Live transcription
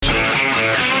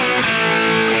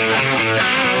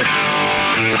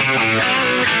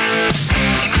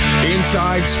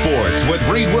Night Sports with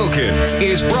Reed Wilkins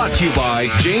is brought to you by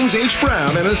James H.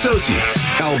 Brown and Associates,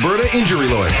 Alberta Injury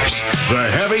Lawyers, the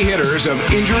heavy hitters of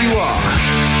injury law.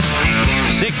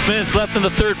 6 minutes left in the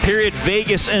third period.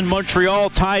 Vegas and Montreal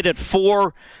tied at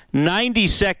 4. 90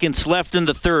 seconds left in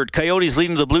the third. Coyotes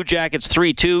leading the Blue Jackets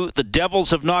 3-2. The Devils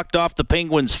have knocked off the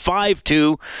Penguins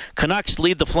 5-2. Canucks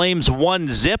lead the Flames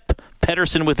 1-0.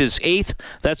 Pettersson with his 8th.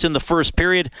 That's in the first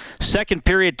period. Second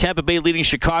period, Tampa Bay leading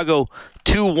Chicago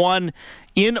 2-1.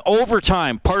 In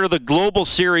overtime, part of the Global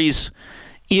Series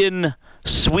in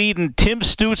Sweden, Tim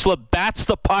Stützle bats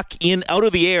the puck in out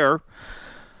of the air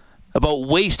about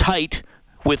waist height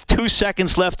with 2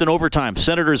 seconds left in overtime.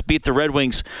 Senators beat the Red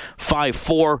Wings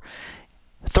 5-4.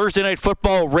 Thursday Night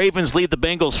Football, Ravens lead the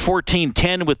Bengals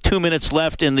 14-10 with 2 minutes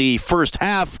left in the first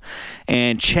half.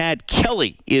 And Chad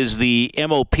Kelly is the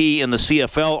MOP in the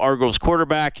CFL, Argos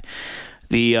quarterback.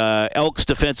 The Elks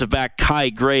defensive back Kai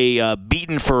Gray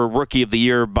beaten for Rookie of the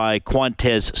Year by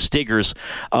Quantez Stiggers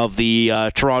of the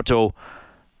Toronto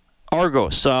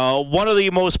Argos. One of the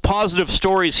most positive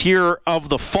stories here of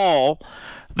the fall,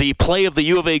 the play of the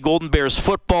U of A Golden Bears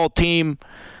football team,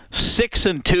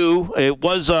 6-2. It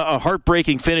was a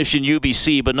heartbreaking finish in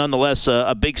UBC, but nonetheless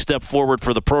a big step forward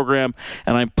for the program.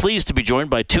 And I'm pleased to be joined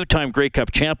by two-time Grey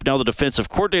Cup champ, now the defensive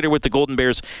coordinator with the Golden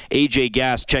Bears, AJ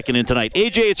Gass, checking in tonight.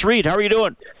 AJ, it's Reed. How are you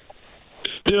doing?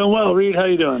 Doing well, Reed. How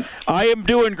you doing? I am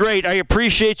doing great. I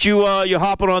appreciate you you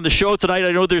hopping on the show tonight. I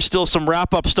know there's still some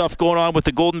wrap-up stuff going on with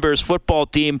the Golden Bears football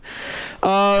team.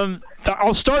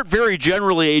 I'll start very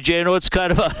generally, AJ. I know it's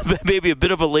kind of maybe a bit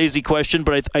of a lazy question,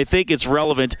 but I think it's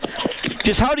relevant.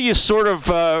 Just how do you sort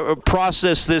of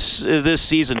process this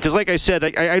season? Because like I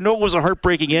said, I know it was a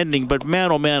heartbreaking ending, but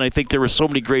man, oh man, I think there were so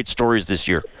many great stories this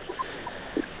year.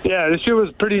 Yeah, this year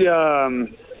was pretty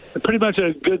much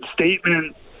a good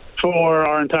statement for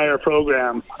our entire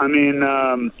program. I mean,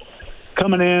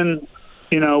 coming in,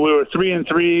 we were 3-3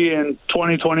 in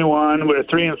 2021. We were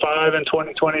 3-5 in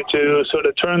 2022. So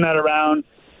to turn that around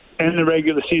in the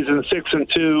regular season,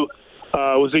 6-2,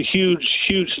 was a huge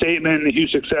statement and a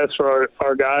huge success for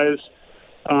our guys.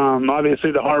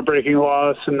 Obviously, the heartbreaking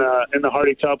loss in the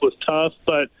Hardy Cup was tough,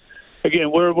 but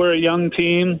again, we're a young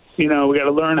team. We got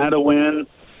to learn how to win,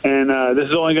 and this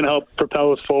is only going to help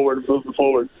propel us forward, moving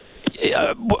forward.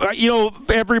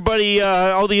 Everybody,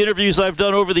 all the interviews I've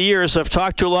done over the years, I've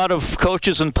talked to a lot of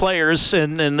coaches and players,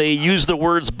 and they use the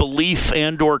words belief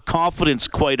and or confidence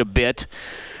quite a bit.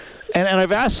 And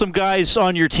I've asked some guys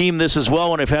on your team this as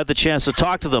well when I've had the chance to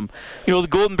talk to them. The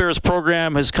Golden Bears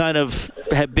program has kind of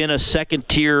have been a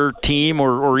second-tier team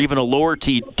or even a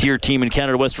lower-tier team in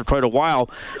Canada West for quite a while.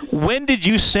 When did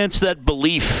you sense that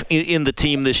belief in the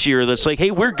team this year that's like,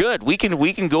 hey, we're good. We can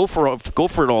go for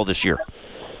it all this year?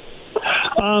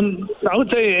 I would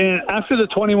say after the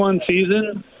 21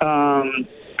 season,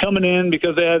 coming in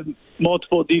because they had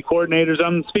multiple D coordinators.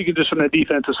 I'm speaking just from the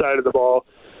defensive side of the ball.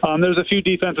 There's a few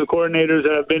defensive coordinators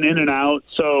that have been in and out.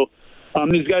 So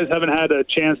these guys haven't had a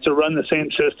chance to run the same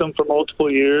system for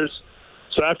multiple years.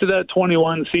 So after that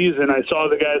 21 season, I saw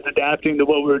the guys adapting to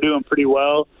what we were doing pretty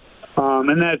well. And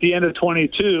then at the end of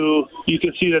 22, you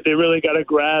could see that they really got a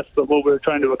grasp of what we were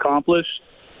trying to accomplish.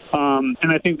 And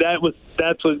I think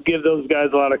that's what gives those guys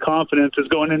a lot of confidence is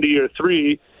going into year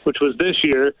 3, which was this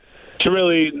year, to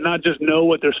really not just know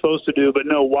what they're supposed to do, but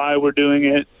know why we're doing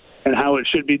it and how it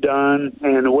should be done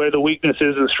and where the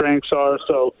weaknesses and strengths are.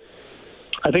 So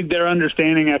I think their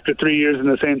understanding after 3 years in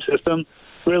the same system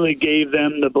really gave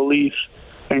them the belief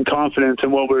and confidence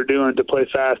in what we're doing to play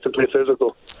fast and play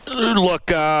physical.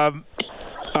 Look,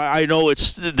 I know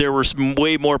there were some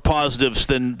way more positives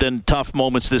than tough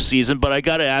moments this season, but I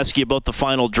got to ask you about the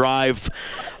final drive.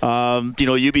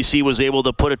 UBC was able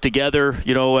to put it together.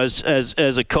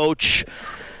 As a coach,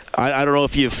 I don't know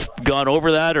if you've gone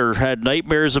over that or had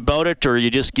nightmares about it, or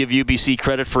you just give UBC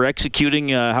credit for executing.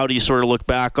 How do you sort of look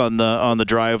back on the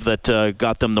drive that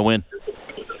got them the win?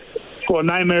 Well,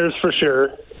 nightmares for sure.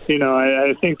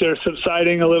 I think they're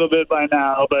subsiding a little bit by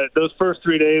now, but those first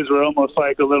 3 days were almost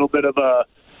like a little bit of a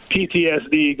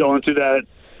PTSD going through that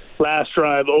last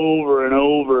drive over and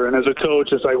over. And as a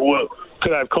coach, it's like, what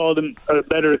could I have called them a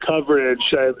better coverage?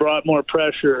 I brought more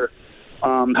pressure.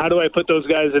 How do I put those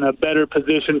guys in a better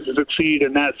position to succeed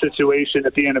in that situation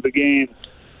at the end of the game?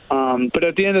 But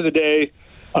at the end of the day,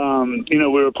 we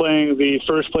were playing the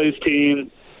first place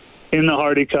team in the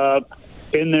Hardy Cup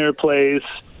in their place.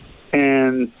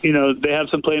 And, they have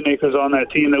some playmakers on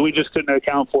that team that we just couldn't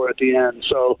account for at the end.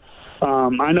 So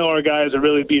I know our guys are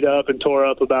really beat up and tore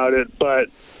up about it, but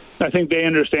I think they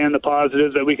understand the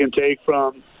positives that we can take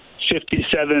from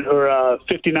 57 or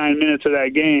 59 minutes of that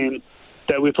game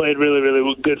that we played really,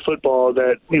 really good football,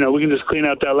 that, we can just clean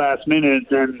up that last minute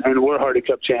and we're Hardy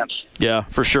Cup champs. Yeah,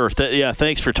 for sure.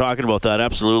 Thanks for talking about that.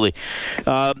 Absolutely.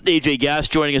 AJ Gass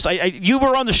joining us. You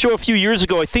were on the show a few years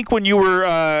ago, I think, when you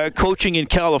were coaching in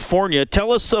California.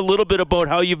 Tell us a little bit about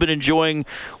how you've been enjoying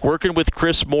working with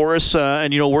Chris Morris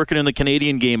and, working in the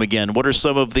Canadian game again. What are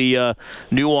some of the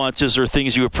nuances or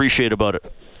things you appreciate about it?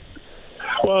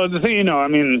 Well, the thing,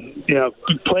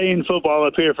 playing football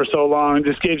up here for so long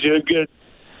just gives you a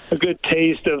good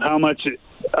taste of how much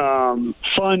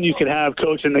fun you could have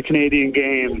coaching the Canadian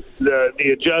game. The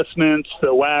adjustments,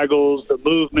 the waggles, the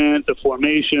movement, the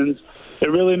formations. It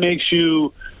really makes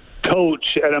you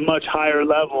coach at a much higher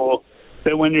level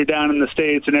than when you're down in the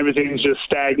States and everything's just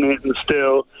stagnant and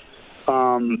still.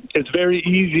 It's very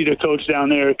easy to coach down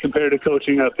there compared to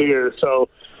coaching up here. So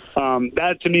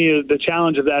that, to me, the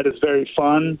challenge of that is very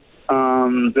fun.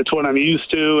 That's what I'm used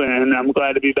to, and I'm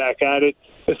glad to be back at it.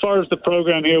 As far as the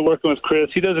program here, working with Chris,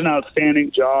 he does an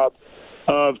outstanding job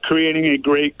of creating a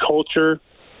great culture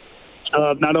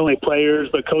of not only players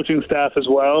but coaching staff as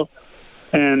well.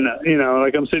 And,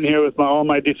 like I'm sitting here with all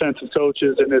my defensive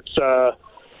coaches, and it's a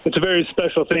very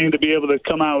special thing to be able to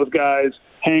come out with guys,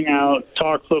 hang out,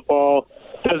 talk football.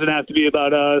 It doesn't have to be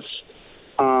about us.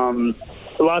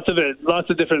 Lots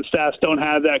of different staffs don't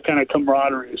have that kind of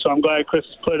camaraderie. So I'm glad Chris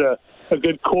has put a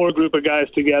good core group of guys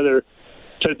together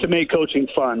to make coaching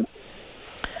fun.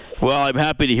 Well, I'm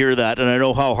happy to hear that, and I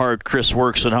know how hard Chris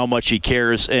works and how much he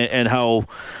cares and how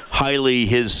highly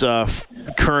his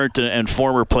current and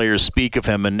former players speak of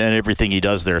him and everything he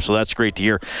does there. So that's great to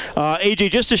hear.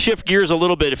 AJ, just to shift gears a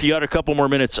little bit, if you got a couple more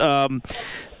minutes,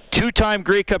 two-time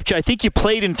Grey Cup. I think you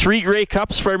played in 3 Grey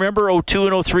Cups, if I remember, 02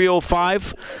 and 03,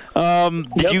 05.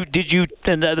 Did you?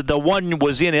 And the one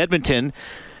was in Edmonton.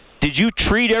 Did you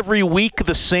treat every week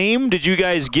the same? Did you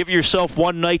guys give yourself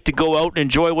one night to go out and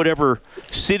enjoy whatever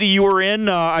city you were in?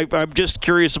 I'm just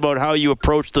curious about how you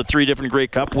approached the 3 different Grey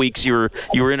Cup weeks you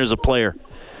were in as a player.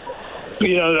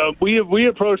 We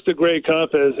approached the Grey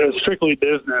Cup as strictly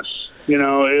business. It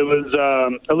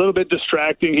was a little bit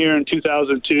distracting here in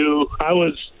 2002. I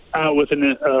was out with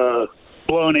an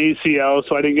blown ACL,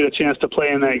 so I didn't get a chance to play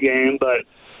in that game. But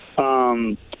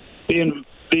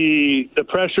the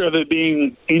pressure of it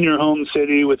being in your home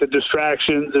city with the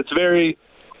distractions, it's very,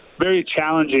 very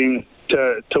challenging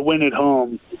to win at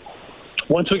home.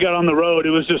 Once we got on the road,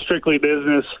 it was just strictly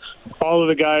business. All of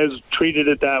the guys treated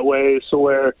it that way, so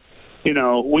where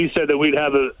we said that we'd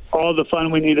have all the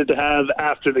fun we needed to have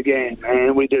after the game,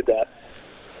 and we did that.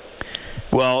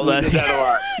 Well, we did that a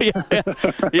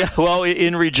lot. yeah. Well,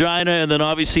 in Regina, and then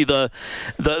obviously the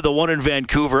one in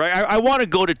Vancouver. I want to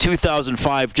go to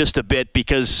 2005 just a bit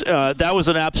because that was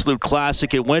an absolute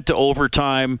classic. It went to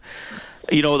overtime.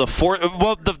 The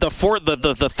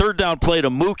third down play to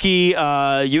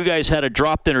Mookie. You guys had a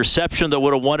dropped interception that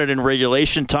would have won it in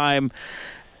regulation time.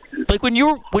 Like when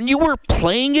you were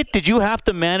playing it, did you have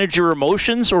to manage your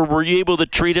emotions, or were you able to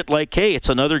treat it like, hey, it's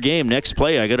another game, next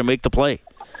play, I got to make the play?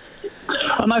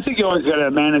 I think you always got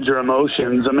to manage your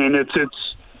emotions. I mean, it's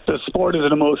the sport is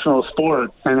an emotional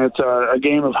sport, and it's a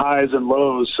game of highs and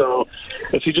lows. So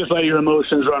if you just let your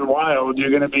emotions run wild, you're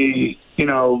going to be,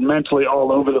 mentally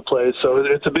all over the place. So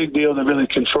it's a big deal to really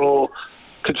control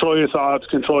your thoughts,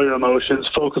 control your emotions,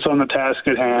 focus on the task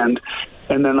at hand,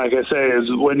 and then, like I say, is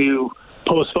when you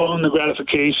postpone the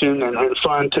gratification and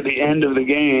fun to the end of the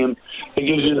game, it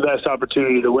gives you the best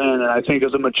opportunity to win. And I think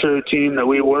as a mature team that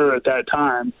we were at that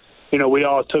time, we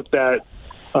all took that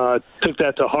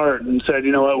to heart and said,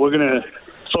 you know what, we're going to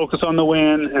focus on the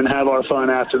win and have our fun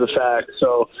after the fact.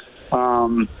 So,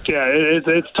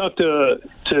 it's tough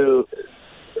to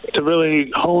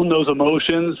really hone those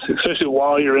emotions, especially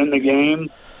while you're in the game.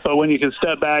 But when you can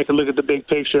step back and look at the big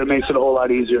picture, it makes it a whole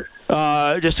lot easier.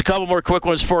 Just a couple more quick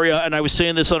ones for you. And I was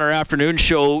saying this on our afternoon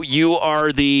show. You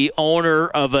are the owner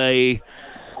of a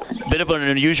bit of an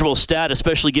unusual stat,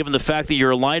 especially given the fact that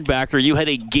you're a linebacker. You had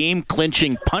a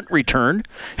game-clinching punt return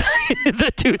in the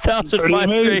 2005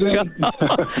 Grey Cup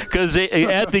because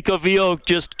Anthony Calvillo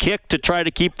just kicked to try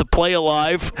to keep the play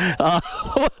alive.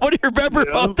 What do you remember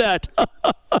about that?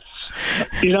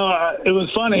 It was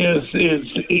funny is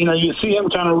you see him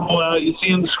kind of roll out, you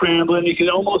see him scrambling, you can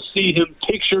almost see him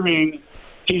picturing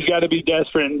he's got to be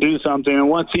desperate and do something. And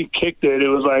once he kicked it, it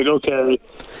was like, okay,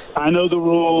 I know the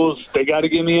rules. They got to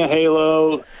give me a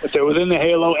halo. If they're within the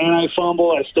halo and I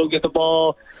fumble, I still get the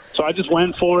ball. So I just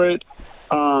went for it.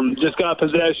 Just got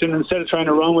possession. Instead of trying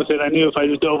to run with it, I knew if I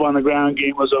just dove on the ground,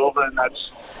 game was over, and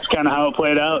that's kind of how it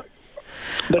played out.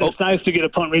 But it's nice to get a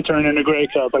punt return in a Grey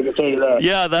Cup, I can tell you that.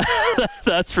 Yeah,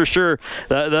 that's for sure.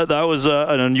 That was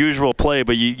an unusual play,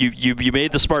 but you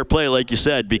made the smart play, like you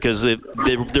said, because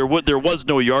there was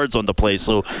no yards on the play,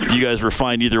 so you guys were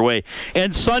fine either way.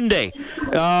 And Sunday,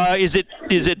 is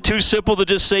it too simple to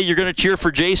just say you're going to cheer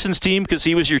for Jason's team because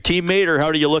he was your teammate, or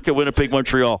how do you look at Winnipeg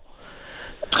Montreal?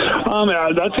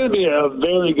 That's going to be a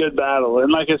very good battle.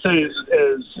 And like I said,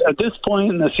 is at this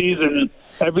point in the season,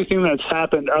 everything that's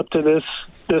happened up to this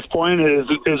point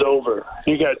is over.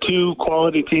 You got two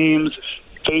quality teams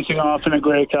facing off in a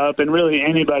Grey Cup, and really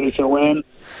anybody can win.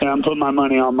 And I'm putting my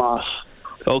money on Moss.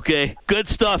 Okay, good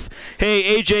stuff.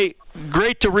 Hey, AJ,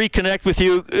 great to reconnect with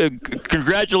you.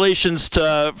 Congratulations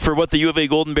for what the U of A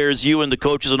Golden Bears, you and the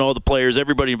coaches and all the players,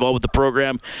 everybody involved with the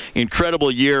program. Incredible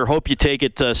year. Hope you take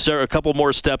it a couple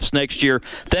more steps next year.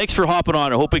 Thanks for hopping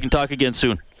on. I hope we can talk again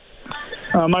soon.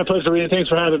 My pleasure, Reed. Thanks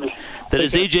for having me. That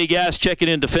is AJ Gass checking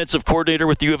in, defensive coordinator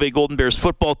with the U of A Golden Bears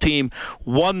football team.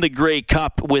 Won the Grey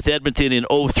Cup with Edmonton in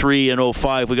 03 and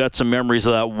 05. We got some memories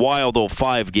of that wild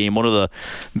 05 game, one of the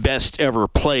best ever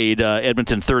played.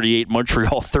 Edmonton 38,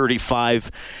 Montreal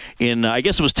 35. In I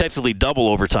guess it was technically double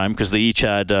overtime because they each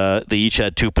had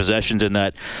two possessions in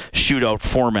that shootout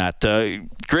format.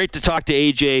 Great to talk to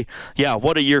AJ. Yeah,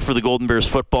 what a year for the Golden Bears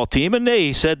football team. And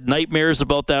he said nightmares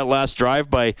about that last drive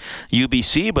by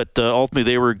UBC, but ultimately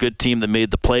they were a good team that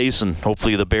made the plays, and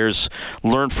hopefully the Bears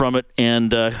learn from it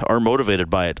and are motivated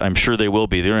by it. I'm sure they will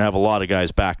be. They're going to have a lot of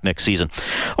guys back next season.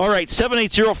 All right,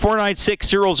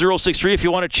 780-496-0063 if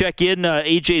you want to check in.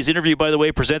 AJ's interview, by the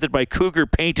way, presented by Cougar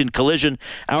Paint and Collision.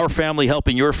 Our family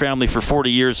helping your family for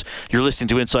 40 years. You're listening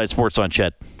to Inside Sports on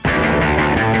Ched.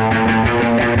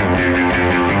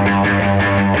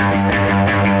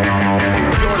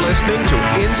 You're listening to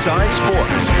Inside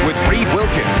Sports with Reed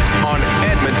Wilkins on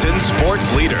Edmonton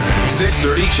Sports Leader,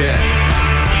 630 Ched.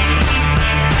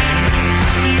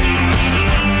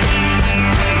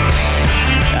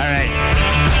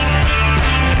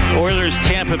 Oilers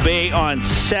Tampa Bay on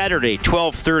Saturday,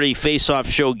 12:30 face-off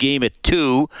show game at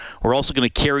 2. We're also going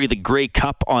to carry the Grey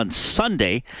Cup on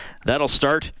Sunday. That'll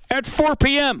start at 4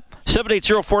 p.m.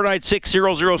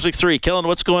 780-496-0063. Kellen,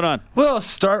 what's going on? We'll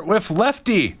start with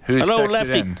Lefty, who's Hello, texted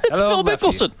Lefty. in. It's Hello,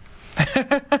 Phil Mickelson.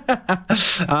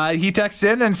 He texts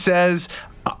in and says,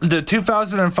 the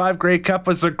 2005 Grey Cup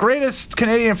was the greatest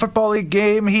Canadian Football League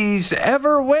game he's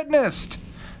ever witnessed.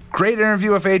 Great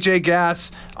interview with AJ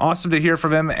Gass. Awesome to hear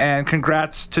from him, and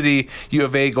congrats to the U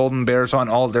of A Golden Bears on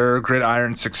all their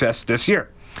gridiron success this year.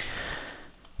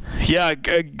 Yeah,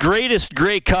 greatest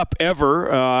Grey Cup ever.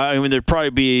 I mean, there'd probably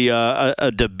be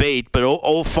a debate, but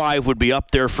 05 would be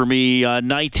up there for me.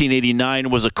 1989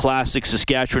 was a classic.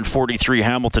 Saskatchewan 43,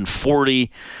 Hamilton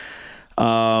 40.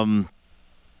 I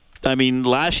mean,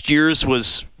 last year's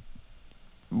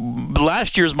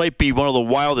might be one of the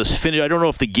wildest finish. I don't know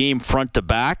if the game front to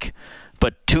back,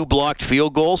 but 2 blocked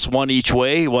field goals, one each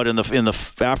way. What in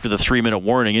the after the 3-minute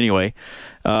warning anyway.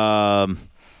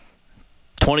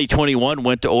 2021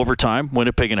 went to overtime.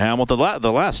 Winnipeg and Hamilton.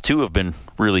 The last 2 have been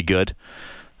really good.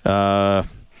 Toronto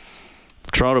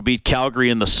beat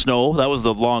Calgary in the snow. That was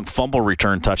the long fumble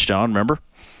return touchdown. Remember?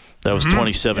 That was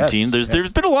 2017. Yes,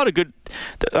 There's been a lot of good.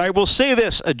 I will say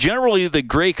this: generally, the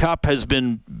Grey Cup has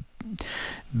been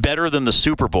better than the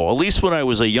Super Bowl, at least when I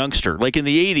was a youngster. Like in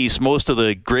the 80s, most of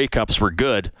the Grey Cups were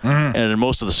good, and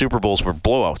most of the Super Bowls were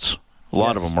blowouts. A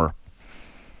lot of them were.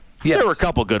 Yes. There were a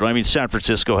couple good ones. I mean, San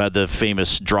Francisco had the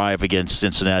famous drive against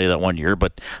Cincinnati that one year,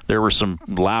 but there were some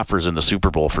laughers in the Super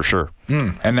Bowl for sure.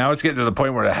 And now it's getting to the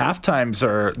point where the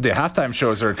halftime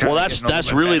shows are kind of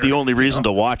that's really better, the only reason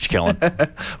to watch, Kellen.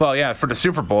 Well, yeah, for the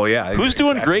Super Bowl, yeah. Who's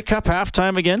doing Grey Cup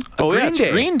halftime again? Green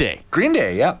Day. Green Day. Green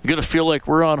Day, yeah. You're going to feel like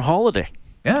we're on holiday.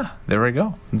 Yeah, there we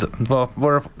go.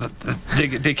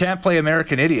 They can't play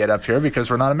American Idiot up here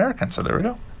because we're not American, so there we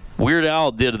go. Weird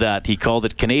Al did that. He called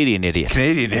it Canadian Idiot.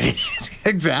 Canadian Idiot.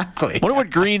 Exactly. Wonder what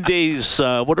Green Day's,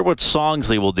 wonder what songs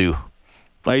they will do.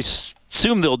 I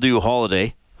assume they'll do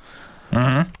Holiday.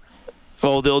 Mm-hmm.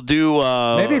 Oh, they'll do...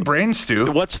 maybe Brain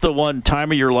Stew. What's the one,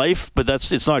 Time of Your Life? But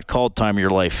it's not called Time of Your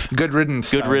Life. Good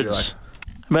Riddance. Good Riddance.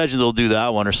 Imagine they'll do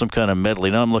that one or some kind of medley.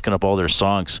 Now I'm looking up all their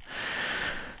songs.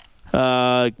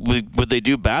 Would they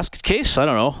do Basket Case? I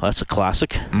don't know. That's a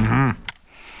classic. Mm-hmm.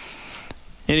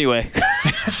 Anyway,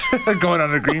 Going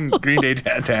on a Green Day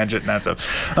tangent and that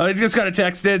stuff. I just got a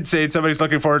text in saying somebody's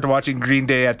looking forward to watching Green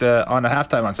Day on the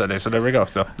halftime on Sunday. So there we go.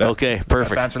 So okay,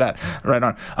 perfect. Fans for that. Right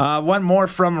on. One more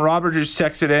from Robert, who's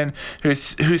texted in,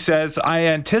 who says, I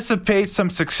anticipate some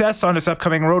success on this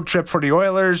upcoming road trip for the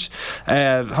Oilers.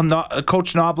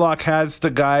 Coach Knobloch has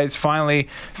the guys finally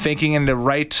thinking in the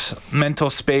right mental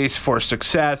space for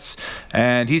success,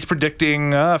 and he's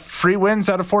predicting 3 wins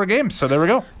out of 4 games. So there we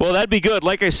go. Well, that'd be good.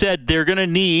 Like I said, they're going to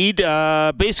need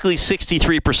basically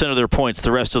 63% of their points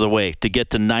the rest of the way to get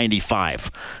to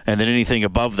 95. And then anything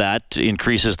above that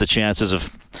increases the chances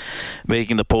of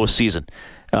making the postseason.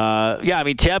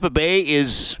 Tampa Bay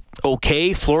is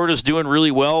okay. Florida's doing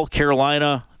really well.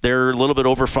 Carolina, they're a little bit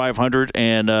over 500.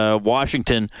 And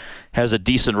Washington has a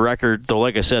decent record, though,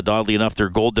 like I said, oddly enough, their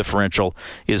goal differential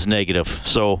is negative.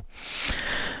 So,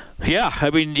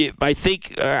 I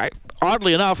think...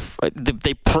 oddly enough,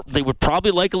 they would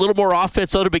probably like a little more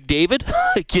offense out of McDavid,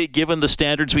 given the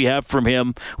standards we have for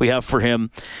him,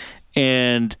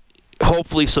 and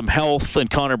hopefully some health, and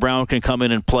Connor Brown can come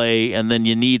in and play, and then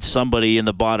you need somebody in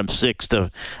the bottom 6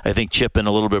 to, I think, chip in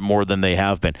a little bit more than they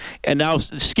have been. And now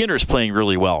Skinner's playing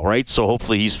really well, right? So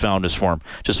hopefully he's found his form.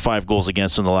 Just 5 goals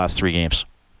against in the last 3 games.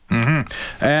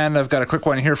 Mm-hmm. And I've got a quick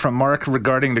one here from Mark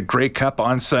regarding the Grey Cup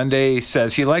on Sunday. He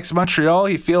says he likes Montreal.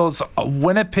 He feels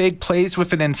Winnipeg plays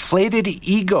with an inflated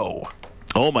ego.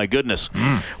 Oh, my goodness.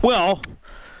 Well,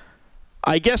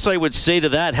 I guess I would say to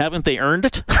that, haven't they earned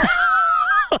it?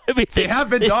 They have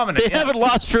been dominant. They haven't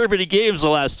lost very many games the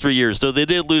last 3 years, so they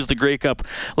did lose the Grey Cup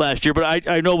last year. But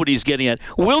I know what he's getting at.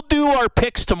 We'll do our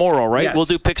picks tomorrow, right? Yes. We'll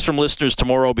do picks from listeners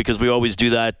tomorrow because we always do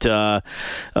that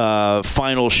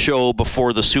final show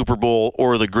before the Super Bowl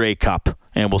or the Grey Cup.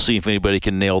 And we'll see if anybody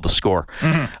can nail the score.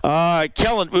 Mm-hmm.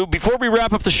 Kellen, before we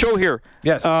wrap up the show here,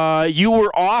 yes, you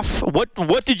were off.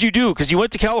 What did you do? Because you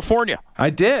went to California. I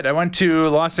did. I went to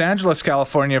Los Angeles,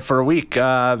 California for a week.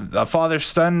 A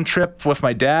father-son trip with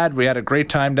my dad. We had a great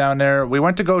time down there. We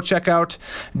went to go check out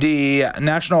the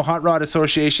National Hot Rod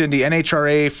Association, the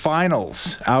NHRA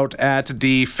finals out at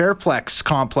the Fairplex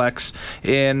complex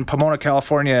in Pomona,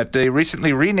 California. They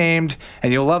recently renamed,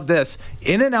 and you'll love this,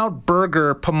 In-N-Out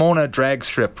Burger Pomona Drag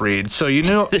Strip, Reed. So you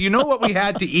know what we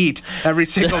had to eat every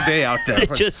single day out there.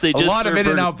 A lot of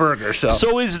In-N-Out burgers.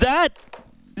 So is that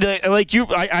like you?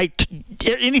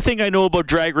 Anything I know about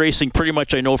drag racing, pretty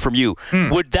much I know from you.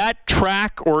 Would that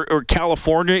track or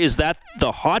California, is that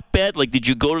the hotbed? Like, did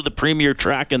you go to the premier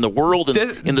track in the world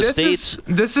in the States?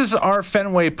 This is our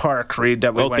Fenway Park, Reed,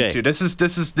 that we went to. This is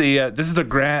the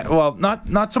grand. Well,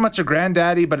 not so much a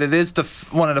granddaddy, but it is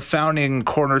one of the founding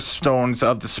cornerstones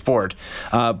of the sport.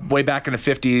 Way back in the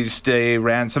 50s, they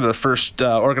ran some of the first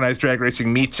organized drag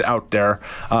racing meets out there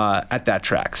at that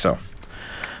track. So.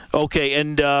 Okay,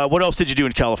 and what else did you do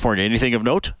in California? Anything of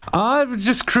note? I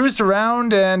just cruised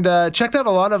around and checked out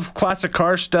a lot of classic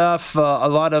car stuff, a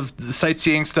lot of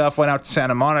sightseeing stuff. Went out to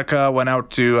Santa Monica, went out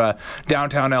to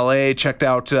downtown LA, checked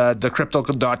out the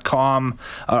Crypto.com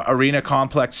arena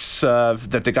complex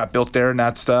that they got built there and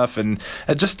that stuff, and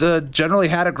just generally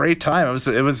had a great time.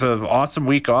 It was an awesome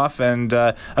week off and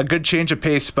a good change of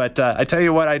pace. But I tell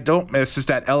you what, I don't miss is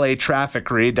that LA traffic,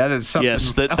 Reed. That is something.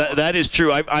 Yes, that is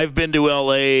true. I've been to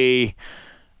LA.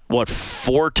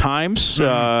 4 times?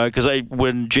 Because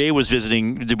when Jay was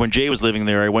living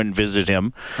there, I went and visited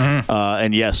him.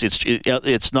 And yes,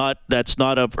 that's not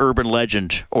an urban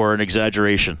legend or an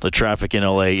exaggeration. The traffic in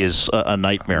LA is a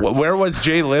nightmare. Where was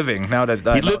Jay living? Now that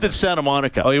he lived in Santa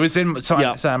Monica. Oh, he was in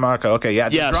Santa Monica. Okay, yeah.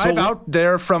 Drive out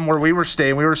there from where we were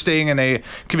staying. We were staying in a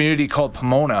community called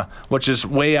Pomona, which is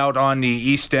way out on the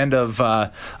east end of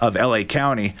LA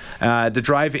County. The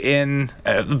drive in,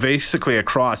 basically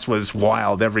across, was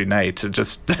wild every night.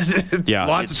 Just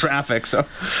lots of traffic. So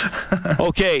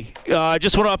okay, I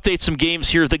just want to update some games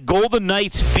here. The Golden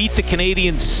Knights beat the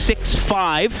Canadiens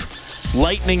 6-5.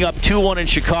 Lightning up 2-1 in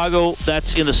Chicago.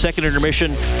 That's in the second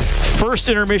intermission. First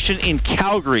intermission in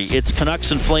Calgary. It's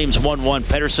Canucks and Flames 1-1.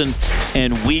 Pettersson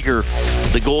and Weegar,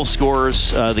 the goal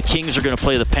scorers. The Kings are going to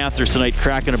play the Panthers tonight.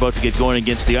 Kraken about to get going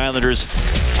against the Islanders.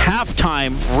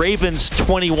 Halftime, Ravens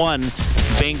 21,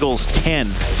 Bengals 10.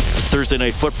 Thursday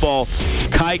Night Football.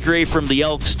 Kai Gray from the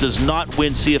Elks does not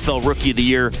win CFL Rookie of the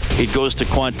Year. It goes to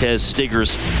Quantez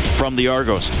Stiggers from the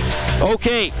Argos.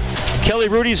 Okay, Kelly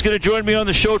Rudy is going to join me on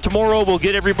the show tomorrow. We'll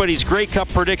get everybody's Grey Cup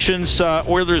predictions.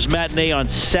 Oilers matinee on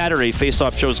Saturday.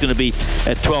 Face-off show is going to be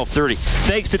at 12:30.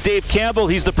 Thanks to Dave Campbell.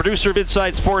 He's the producer of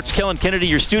Inside Sports. Kellen Kennedy,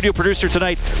 your studio producer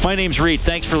tonight. My name's Reed.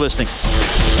 Thanks for listening.